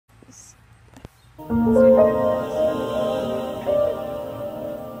I'll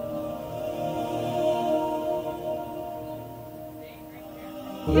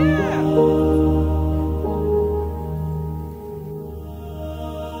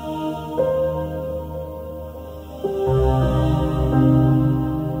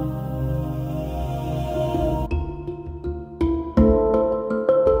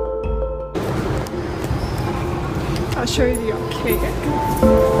show you the archaic.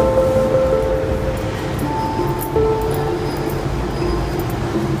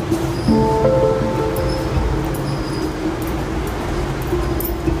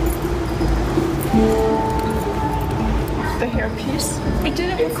 The hairpiece. I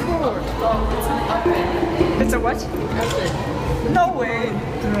didn't record. It's a what? No way.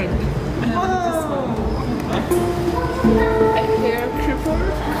 Oh. A hair clipper?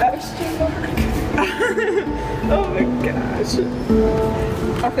 Oh my gosh.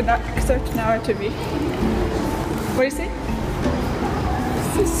 Okay, not accept now to me. What is it?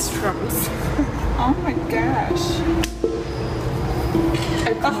 This is strums. Oh my gosh. A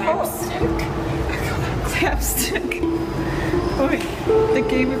clapstick. Clapstick. Oh, the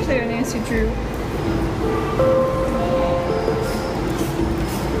game we played on Nancy Drew.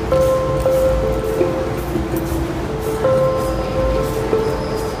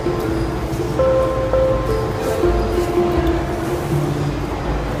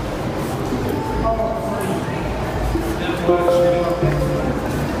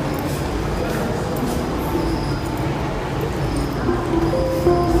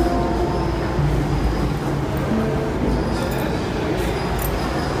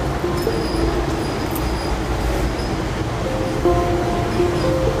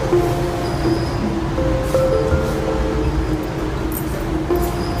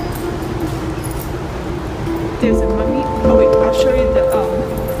 There's a mummy. Oh wait, I'll show you the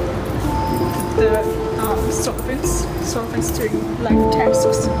servants doing like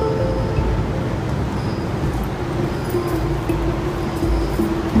tasks.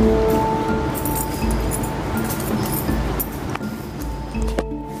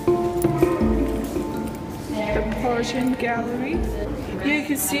 The Persian gallery. Yeah, you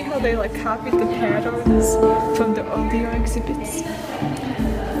can see how they like copied the patterns from the earlier exhibits.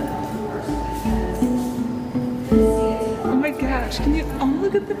 Oh my gosh, can you, oh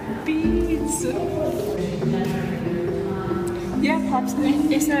look at the beads! Yeah, Pops,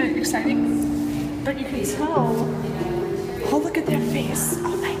 it's not exciting, but you can tell. Oh, look at their face!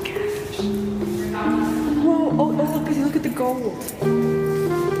 Oh my gosh! Whoa! Oh, look at the gold!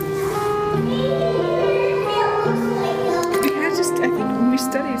 I think when we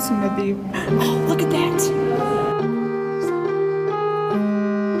studied some of the. Oh, look at that!